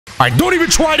right, don't even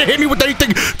try to hit me with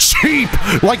anything cheap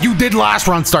like you did last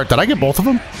round start. Did I get both of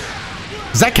them?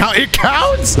 Does that count? It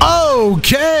counts?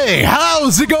 Okay,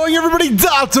 how's it going, everybody?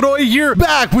 Dotodoya here,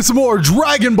 back with some more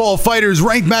Dragon Ball Fighterz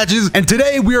ranked matches, and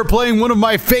today we are playing one of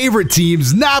my favorite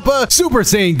teams, Nappa, Super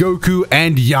Saiyan Goku,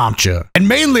 and Yamcha. And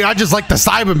mainly, I just like the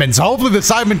Cybermen, so hopefully the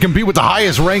Cybermen compete with the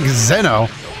highest rank, Zen-oh.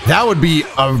 That would be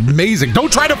amazing.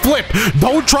 Don't try to flip.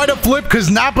 Don't try to flip, because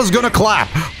Nappa's gonna clap.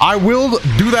 I will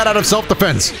do that out of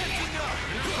self-defense.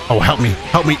 Oh, help me.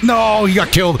 Help me. No, he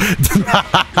got killed.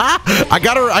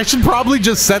 I should probably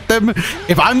just set them.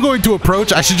 If I'm going to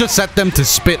approach, I should just set them to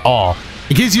spit all.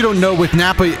 In case you don't know, with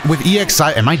Nappa, with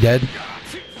EXI, am I dead?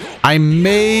 I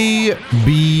may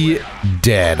be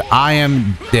dead. I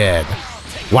am dead.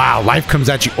 Wow, life comes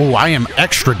at you. Oh, I am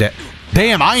extra dead.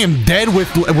 Damn, I am dead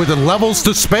with the levels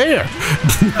to spare.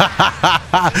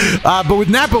 But with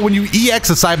Nappa, when you EX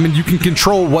a Cyberman, you can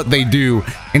control what they do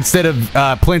instead of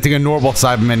planting a normal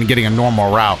Cyberman and getting a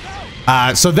normal route.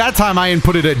 So that time I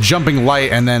inputted a jumping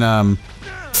light, and then oh,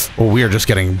 we are just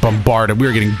getting bombarded. We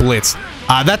are getting blitzed.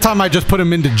 That time I just put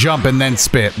him into jump and then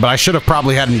spit, but I should have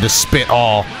probably had him to spit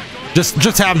all.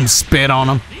 Just have him spit on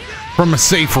him from a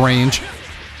safe range.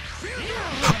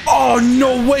 Oh,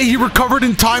 no way. He recovered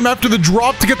in time after the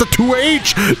drop to get the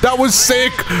 2H. That was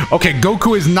sick. Okay,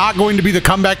 Goku is not going to be the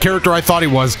comeback character I thought he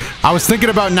was. I was thinking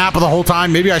about Nappa the whole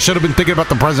time. Maybe I should have been thinking about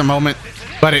the present moment.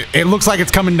 But it looks like it's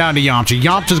coming down to Yamcha.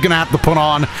 Yamcha's going to have to put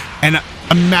on an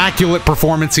immaculate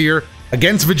performance here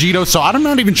against Vegito. So I'm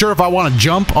not even sure if I want to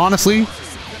jump, honestly.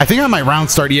 I think I might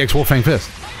round start EX Wolfang Fist.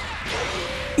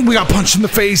 We got punched in the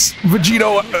face.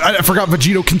 Vegito, I forgot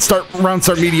Vegito can start round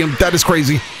start medium. That is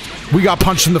crazy. We got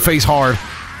punched in the face hard.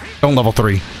 Don't level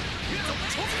 3.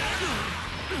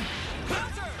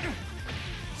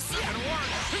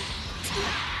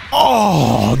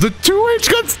 Oh, the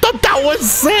 2H got stuck. That was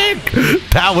sick.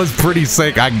 That was pretty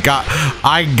sick. I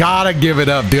gotta give it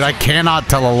up, dude. I cannot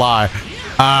tell a lie.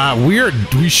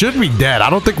 We should be dead. I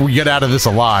don't think we get out of this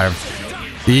alive.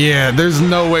 Yeah, there's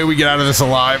no way we get out of this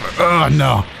alive. Oh,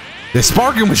 no. The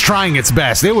Sparking was trying its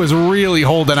best. It was really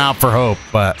holding out for hope,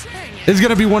 but it's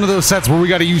going to be one of those sets where we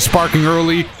got to use Sparking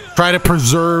early, try to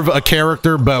preserve a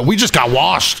character, but we just got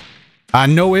washed.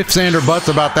 No ifs, and, or buts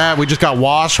about that. We just got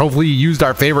washed. Hopefully you used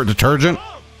our favorite detergent.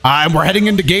 And we're heading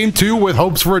into game 2 with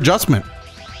hopes for adjustment.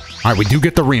 All right, we do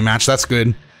get the rematch. That's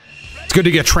good. It's good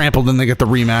to get trampled and they get the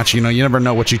rematch. You know, you never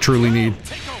know what you truly need.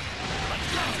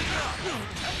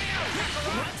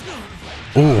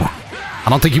 Ooh. I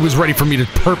don't think he was ready for me to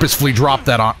purposefully drop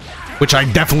that on, which I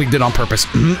definitely did on purpose.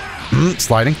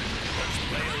 Sliding.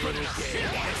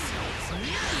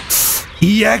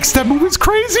 EX, that move is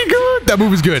crazy good. That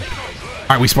move is good. All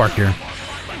right, we spark here.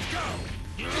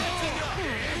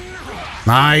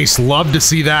 Nice. Love to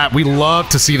see that. We love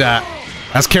to see that.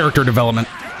 That's character development.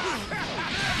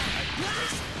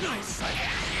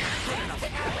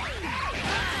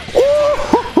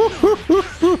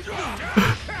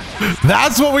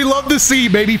 That's what we love to see,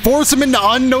 baby. Force him into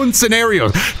unknown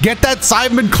scenarios. Get that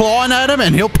Cyberman clawing at him,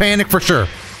 and he'll panic for sure. All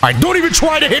right, don't even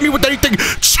try to hit me with anything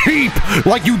cheap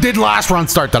like you did last round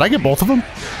start. Did I get both of them?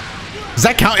 Does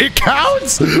that count? It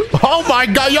counts? Oh my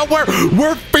god, yo,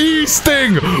 we're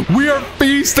feasting. We are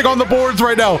feasting on the boards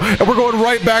right now, and we're going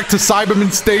right back to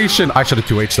Cyberman Station. I should have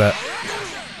 2H'd that.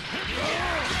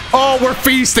 Oh, we're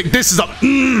feasting. This is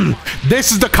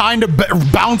the kind of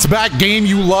bounce back game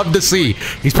you love to see.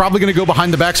 He's probably going to go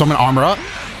behind the back, so I'm going to armor up.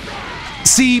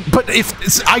 See, but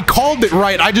if I called it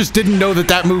right, I just didn't know that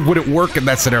that move wouldn't work in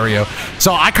that scenario.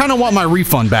 So I kind of want my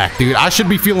refund back, dude. I should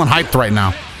be feeling hyped right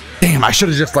now. Damn, I should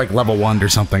have just like level 1'd or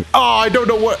something. Oh, I don't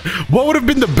know what would have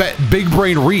been the big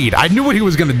brain read. I knew what he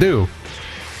was going to do.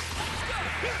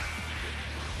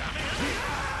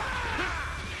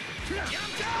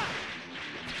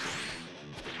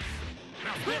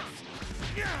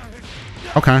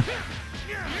 Okay.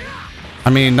 I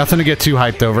mean, nothing to get too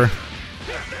hyped over.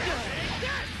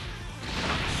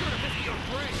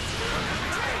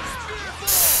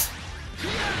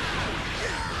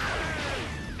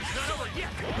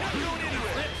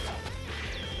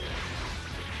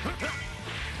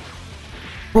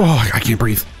 Oh, I can't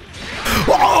breathe.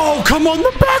 Oh, come on, the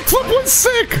backflip was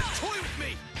sick.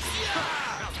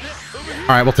 All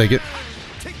right, we'll take it.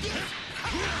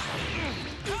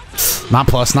 Not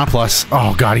plus, not plus.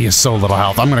 Oh god, he has so little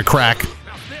health. I'm gonna crack.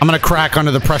 I'm gonna crack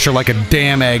under the pressure like a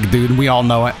damn egg, dude. We all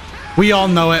know it. We all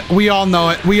know it. We all know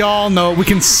it. We all know it. We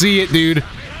can see it, dude.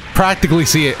 Practically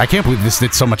see it. I can't believe this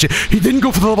did so much. He didn't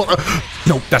go for the level.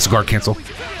 No, that's a guard cancel.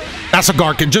 That's a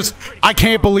guard cancel. Just, I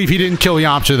can't believe he didn't kill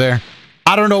Yamcha there.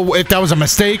 I don't know if that was a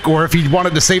mistake or if he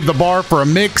wanted to save the bar for a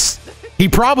mix. He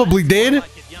probably did,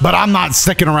 But I'm not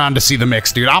sticking around to see the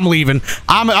mix, dude. I'm leaving.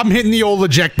 I'm hitting the old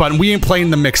eject button. We ain't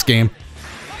playing the mix game.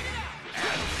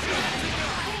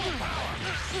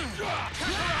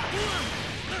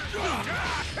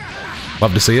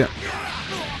 Love to see it.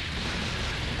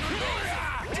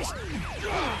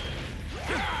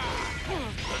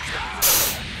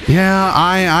 Yeah,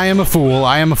 I am a fool.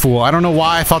 I am a fool. I don't know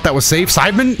why I thought that was safe.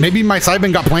 Sideman? Maybe my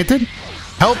Sideman got planted?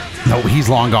 Help? No, he's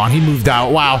long gone. He moved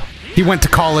out. Wow. He went to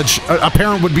college. A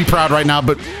parent would be proud right now,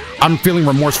 but I'm feeling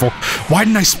remorseful. Why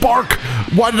didn't I spark?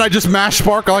 Why did I just mash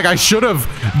spark like I should have?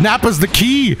 Nappa's the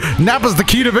key. Nappa's the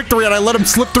key to victory, and I let him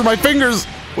slip through my fingers.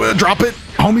 Drop it.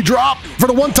 Homie, drop for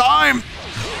the one time.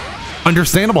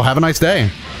 Understandable. Have a nice day.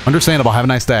 Understandable. Have a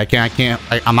nice day.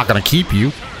 I'm not going to keep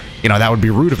you. You know, that would be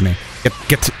rude of me.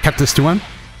 Kept this to him.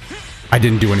 I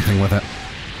didn't do anything with it.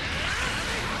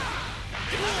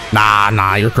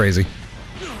 Nah, you're crazy.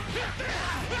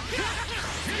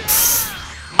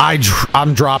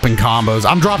 I'm dropping combos.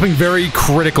 I'm dropping very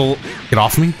critical. Get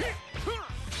off me.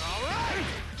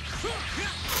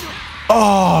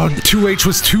 Oh, 2H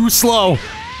was too slow.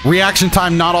 Reaction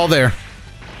time not all there.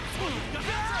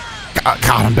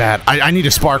 God, I'm bad. I need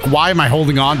a spark. Why am I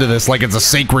holding on to this like it's a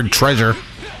sacred treasure?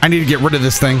 I need to get rid of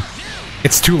this thing.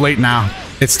 It's too late now.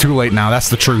 It's too late now. That's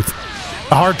the truth.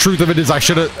 The hard truth of it is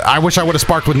I wish I would have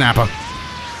sparked with Nappa.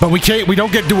 But we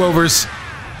don't get do-overs.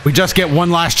 We just get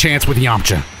one last chance with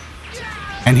Yamcha.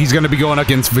 And he's going to be going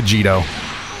against Vegito,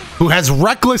 who has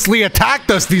recklessly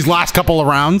attacked us these last couple of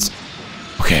rounds.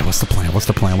 Okay, what's the plan? What's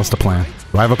the plan? What's the plan?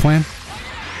 Do I have a plan?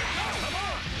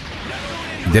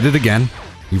 He did it again.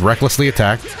 He recklessly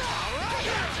attacked.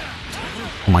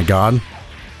 Oh my god.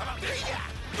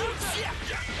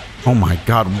 Oh my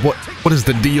god, what is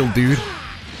the deal, dude?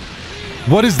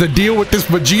 What is the deal with this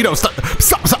Vegito? Stop.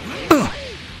 Ugh.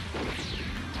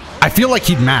 I feel like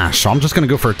he'd mash, so I'm just gonna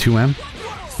go for a 2M.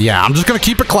 Yeah, I'm just gonna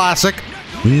keep it classic.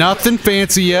 Nothing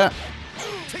fancy yet.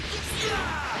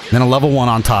 Then a level 1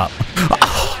 on top.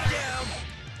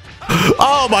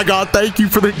 Oh my god, thank you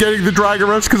for getting the Dragon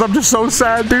Rush, because I'm just so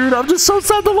sad, dude. I'm just so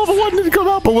sad the level 1 didn't come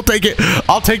out, but we'll take it.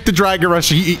 I'll take the Dragon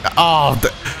Rush.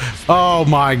 Oh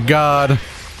my god.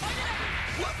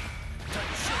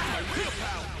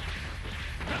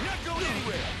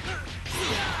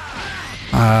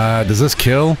 Does this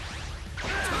kill?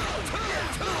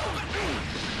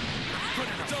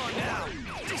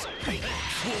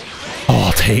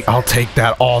 Oh, I'll take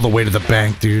that all the way to the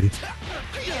bank, dude.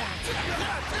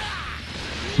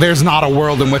 There's not a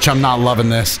world in which I'm not loving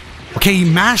this. Okay, he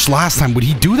mashed last time. Would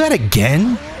he do that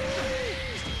again?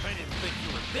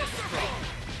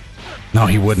 No,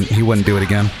 he wouldn't. He wouldn't do it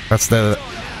again. That's the...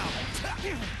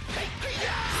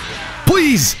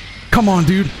 Please! Come on,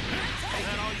 dude.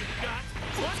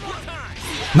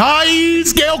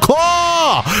 Nice! Gale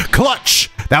Claw! Clutch!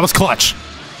 That was clutch.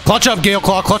 Clutch up, Gale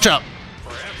Claw. Clutch up.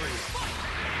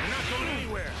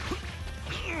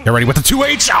 Get ready with the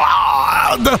 2H.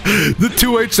 Ah, the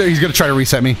 2H there. He's going to try to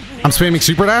reset me. I'm spamming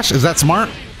Super Dash. Is that smart?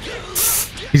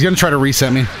 He's going to try to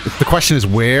reset me. The question is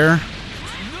where?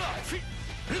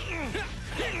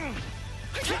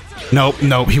 Nope.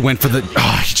 He went for the...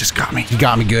 Oh, he just got me. He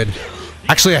got me good.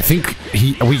 Actually, I think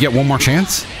we get one more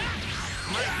chance.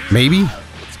 Maybe.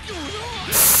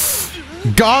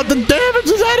 God, the damage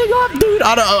is adding up, dude.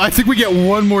 I think we get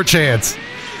one more chance.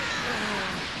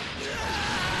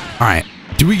 All right.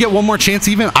 Do we get one more chance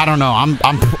even? I don't know.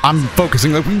 I'm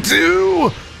focusing like we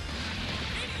do.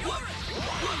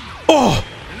 Oh.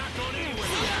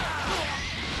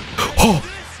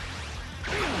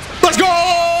 Let's go.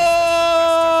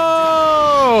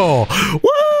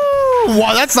 Woo.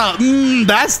 Wow, that's not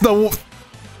that's the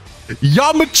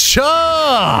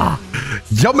Yamcha!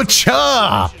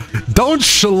 Don't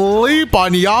sleep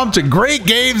on Yamcha. Great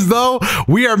games, though.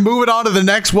 We are moving on to the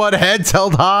next one. Heads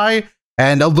held high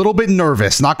and a little bit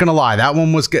nervous. Not gonna lie, that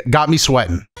one got me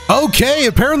sweating. Okay,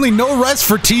 apparently no rest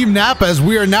for Team Nappa as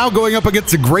we are now going up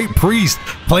against the Great Priest,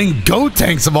 playing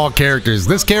Gotenks of all characters.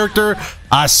 This character,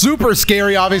 super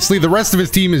scary, obviously. The rest of his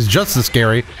team is just as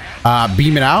scary.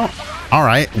 Beam it out. All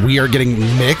right, we are getting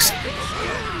mixed.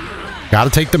 Gotta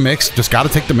take the mix. Just gotta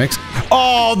take the mix.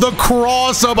 Oh, the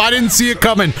cross-up. I didn't see it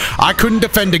coming. I couldn't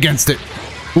defend against it.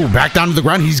 Ooh, back down to the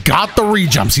ground. He's got the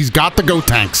rejumps. He's got the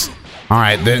Gotenks. All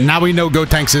right, then now we know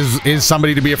Gotenks is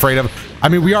somebody to be afraid of. I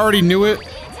mean, we already knew it.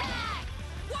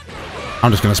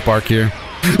 I'm just gonna spark here.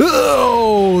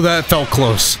 Oh, that felt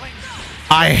close.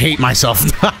 I hate myself.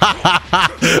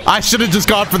 I should have just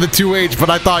gone for the 2H, but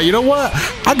I thought, you know what?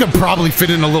 I could probably fit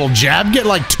in a little jab, get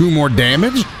like 2 more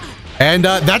damage. And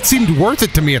that seemed worth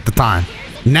it to me at the time.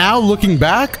 Now, looking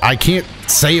back, I can't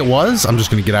say it was. I'm just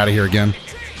going to get out of here again.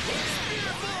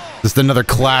 Just another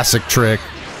classic trick.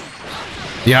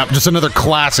 Yep, just another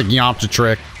classic Yamcha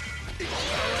trick.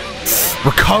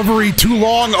 Recovery, too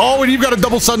long. Oh, and you've got a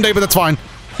double Sunday, but that's fine.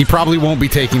 He probably won't be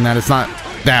taking that. It's not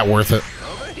that worth it.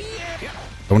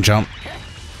 Don't jump.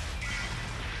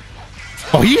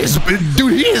 Oh, he is,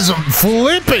 dude, he is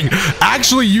flipping.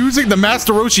 Actually using the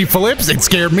Master Roshi flips, it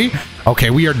scared me. Okay,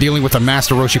 we are dealing with a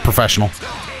Master Roshi professional.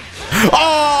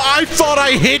 Oh, I thought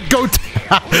I hit Goten.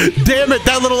 Damn it,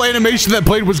 that little animation that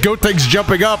played was Gotenks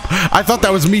jumping up. I thought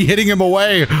that was me hitting him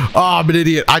away. Oh, I'm an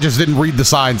idiot. I just didn't read the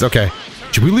signs. Okay.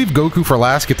 Should we leave Goku for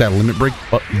last? Get that limit break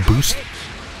boost?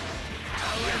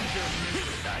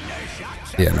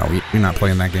 Yeah, no, we're not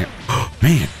playing that game.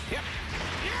 Man.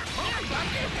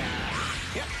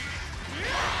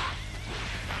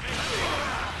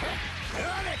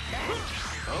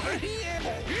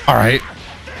 All right.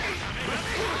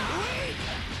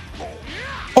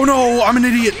 Oh no, I'm an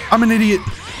idiot. I'm an idiot.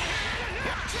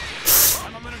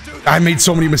 I made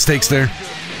so many mistakes there.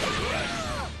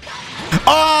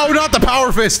 Oh, not the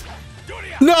power fist.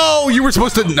 No, you were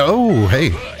supposed to. No,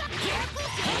 hey.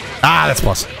 Ah, that's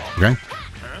plus. Okay.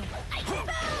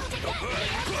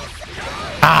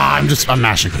 Ah, I'm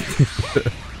mashing.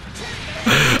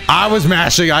 I was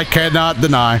mashing. I cannot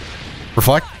deny.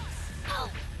 Reflect.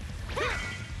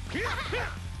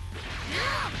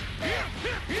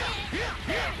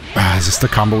 Ah, is this the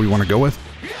combo we want to go with?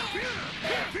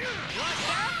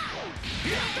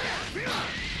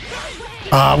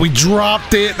 We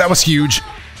dropped it. That was huge.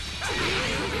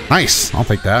 Nice. I'll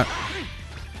take that.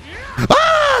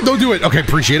 Ah, don't do it. Okay,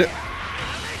 appreciate it.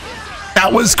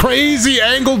 That was crazy.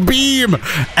 Angled beam.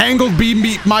 Angled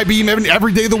beam, my beam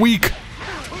every day of the week.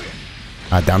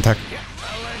 Down tech.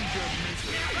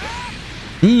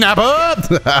 Nappa!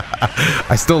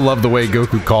 I still love the way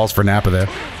Goku calls for Nappa there.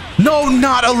 No,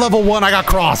 not a level 1. I got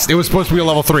crossed. It was supposed to be a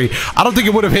level 3. I don't think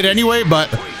it would have hit anyway, but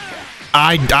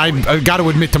I got to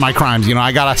admit to my crimes. You know,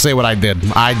 I got to say what I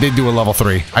did. I did do a level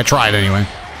 3. I tried anyway.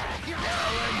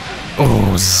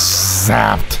 Oh,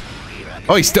 zapped.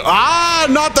 Oh, he's still... Ah,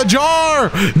 not the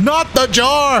jar! Not the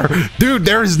jar! Dude,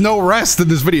 there is no rest in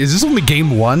this video. Is this only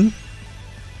game 1?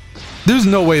 There's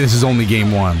no way this is only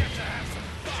game 1.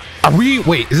 Are we...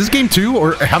 Wait, is this game 2?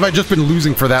 Or have I just been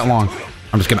losing for that long?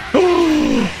 I'm just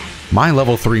gonna... My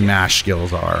level 3 mash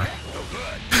skills are...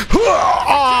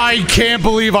 I can't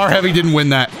believe our heavy didn't win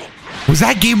that. Was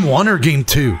that game 1 or game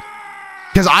 2?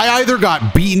 Because I either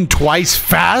got beaten twice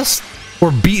fast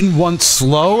or beaten once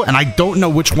slow, and I don't know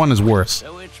which one is worse.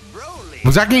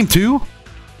 Was that game 2?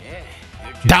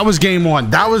 That was game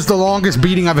 1. That was the longest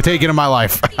beating I've taken in my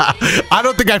life. I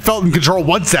don't think I felt in control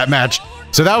once that match.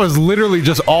 So that was literally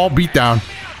just all beatdown.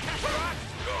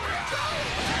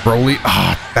 Broly.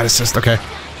 Ah, that assist. Okay.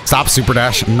 Stop super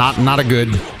dash. Not a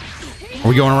good. Are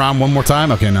we going around one more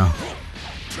time? Okay, no.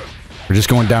 We're just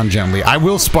going down gently. I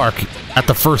will spark at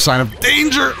the first sign of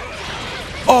danger.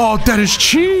 Oh, that is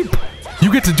cheap.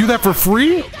 You get to do that for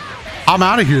free? I'm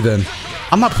out of here then.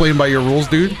 I'm not playing by your rules,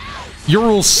 dude. Your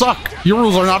rules suck. Your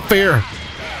rules are not fair.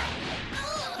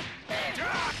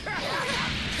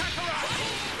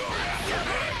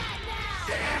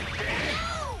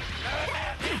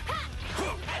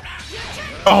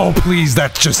 Oh, please,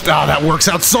 that's just... Ah, that works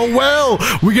out so well.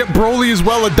 We get Broly as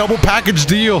well, a double package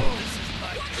deal.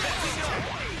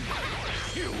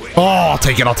 Oh, I'll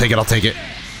take it, I'll take it, I'll take it.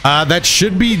 That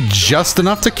should be just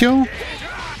enough to kill.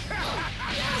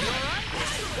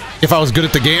 If I was good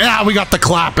at the game. Ah, we got the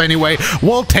clap anyway.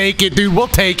 We'll take it, dude. We'll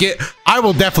take it. I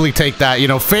will definitely take that. You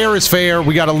know, fair is fair.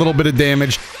 We got a little bit of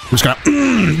damage.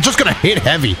 I'm just gonna hit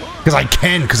heavy because I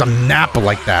can, because I'm Nappa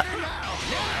like that.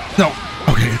 No.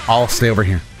 Okay, I'll stay over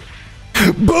here.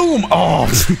 Boom! Oh,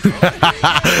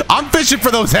 I'm fishing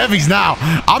for those heavies now.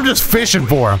 I'm just fishing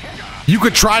for them. You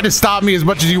could try to stop me as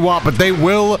much as you want, but they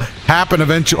will happen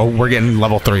eventually. Oh, we're getting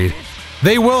level 3.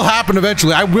 They will happen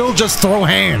eventually. I will just throw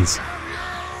hands.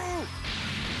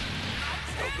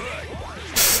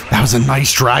 That was a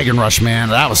nice Dragon Rush, man.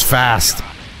 That was fast.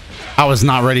 I was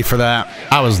not ready for that.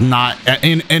 I was not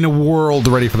in a world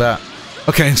ready for that.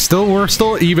 Okay, we're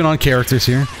still even on characters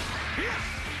here.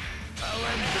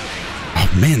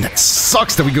 Oh man, that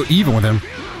sucks that we go even with him.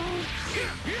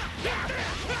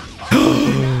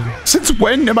 Since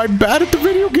when am I bad at the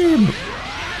video game?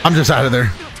 I'm just out of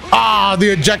there. Ah, the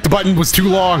eject button was too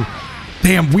long.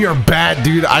 Damn, we are bad,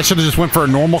 dude. I should have just went for a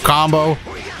normal combo,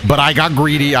 but I got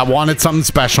greedy. I wanted something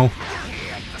special.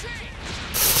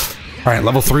 All right,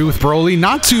 level 3 with Broly.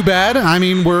 Not too bad. I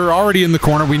mean, we're already in the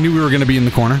corner. We knew we were going to be in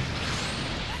the corner.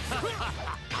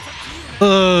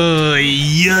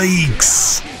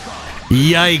 Yikes.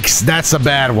 Yikes, that's a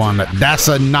bad one. That's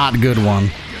a not good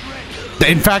one.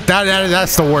 In fact,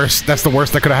 that's the worst. That's the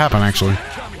worst that could have happened, actually.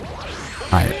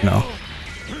 Alright, no.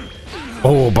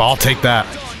 Oh, but I'll take that.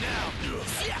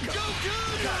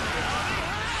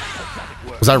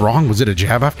 Was I wrong? Was it a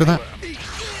jab after that?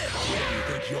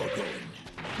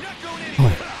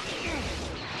 Oh.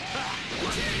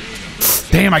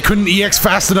 Damn, I couldn't EX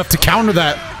fast enough to counter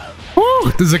that.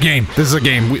 Woo! This is a game. This is a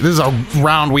game. This is a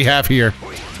round we have here.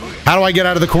 How do I get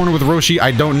out of the corner with Roshi?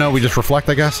 I don't know. We just reflect,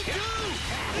 I guess.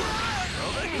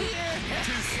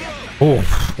 Oh.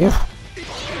 Oh.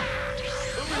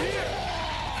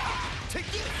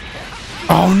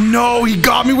 Oh no, he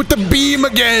got me with the beam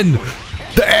again.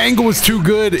 The angle was too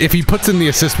good. If he puts in the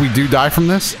assist, we do die from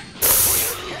this.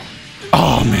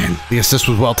 Oh man, the assist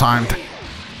was well timed.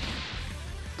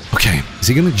 Okay, is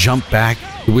he gonna jump back?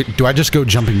 Do I just go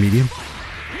jumping medium?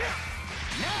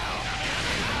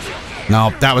 No,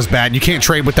 that was bad. You can't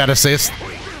trade with that assist.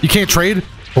 You can't trade?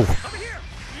 Oh.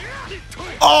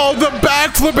 Oh, the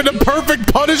backflip in a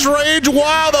perfect punish range.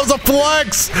 Wow, that was a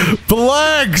flex.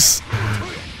 Flex.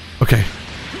 Okay.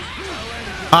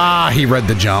 Ah, he read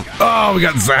the jump. Oh, we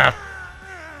got zapped.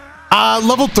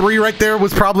 Level 3 right there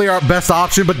was probably our best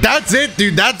option, but that's it,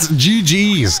 dude. That's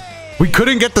GG's. We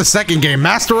couldn't get the second game.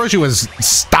 Master Roshi was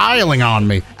styling on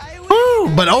me.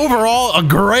 Woo, but overall, a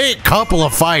great couple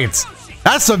of fights.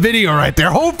 That's the video right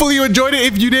there. Hopefully you enjoyed it.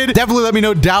 If you did, definitely let me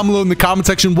know down below in the comment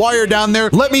section while you're down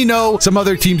there. Let me know some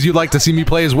other teams you'd like to see me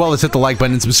play, as well as hit the like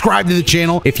button and subscribe to the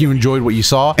channel if you enjoyed what you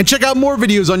saw. And check out more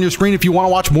videos on your screen if you want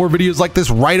to watch more videos like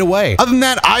this right away. Other than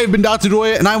that, I have been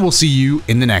Dotodoya, and I will see you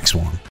in the next one.